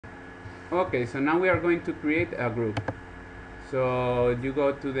Okay, so now we are going to create a group. So you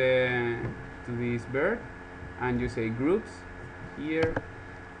go to this bird and you say groups here,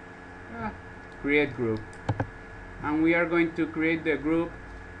 create group, and we are going to create the group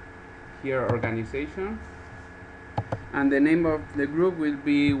here, organization, and the name of the group will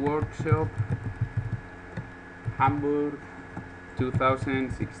be Workshop Hamburg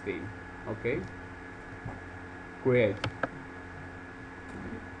 2016. Okay, create.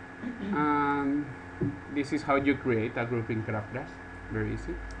 And this is how you create a group in Crabgrass. Very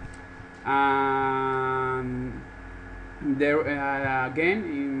easy. And there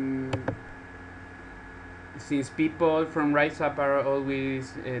again, since people from RiseUp are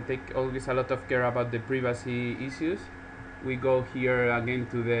always take always a lot of care about the privacy issues, we go here again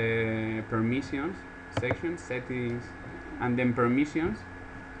to the permissions section, settings, and then permissions,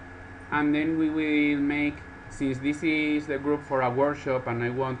 and then we will make, since this is the group for a workshop and I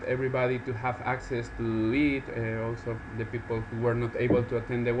want everybody to have access to it, also the people who were not able to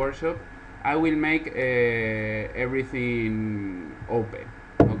attend the workshop, I will make everything open,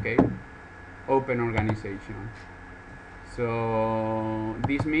 okay? Open organization. So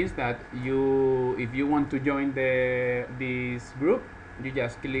this means that if you want to join this group, you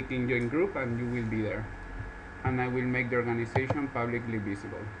just click in join group and you will be there. And I will make the organization publicly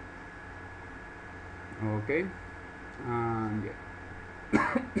visible. Okay, and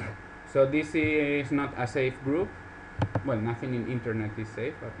yeah. So this is not a safe group. Well, nothing in internet is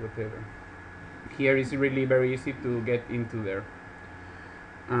safe, but whatever. Here is really very easy to get into there.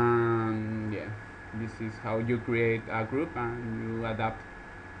 And yeah, this is how you create a group and you adapt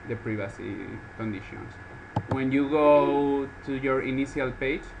the privacy conditions. When you go to your initial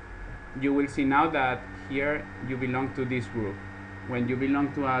page, you will see now that here you belong to this group. When you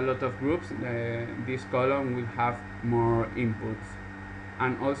belong to a lot of groups, this column will have more inputs.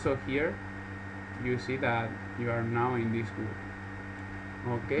 And also here, you see that you are now in this group.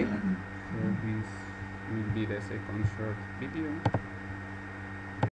 Okay, so this will be the second short video.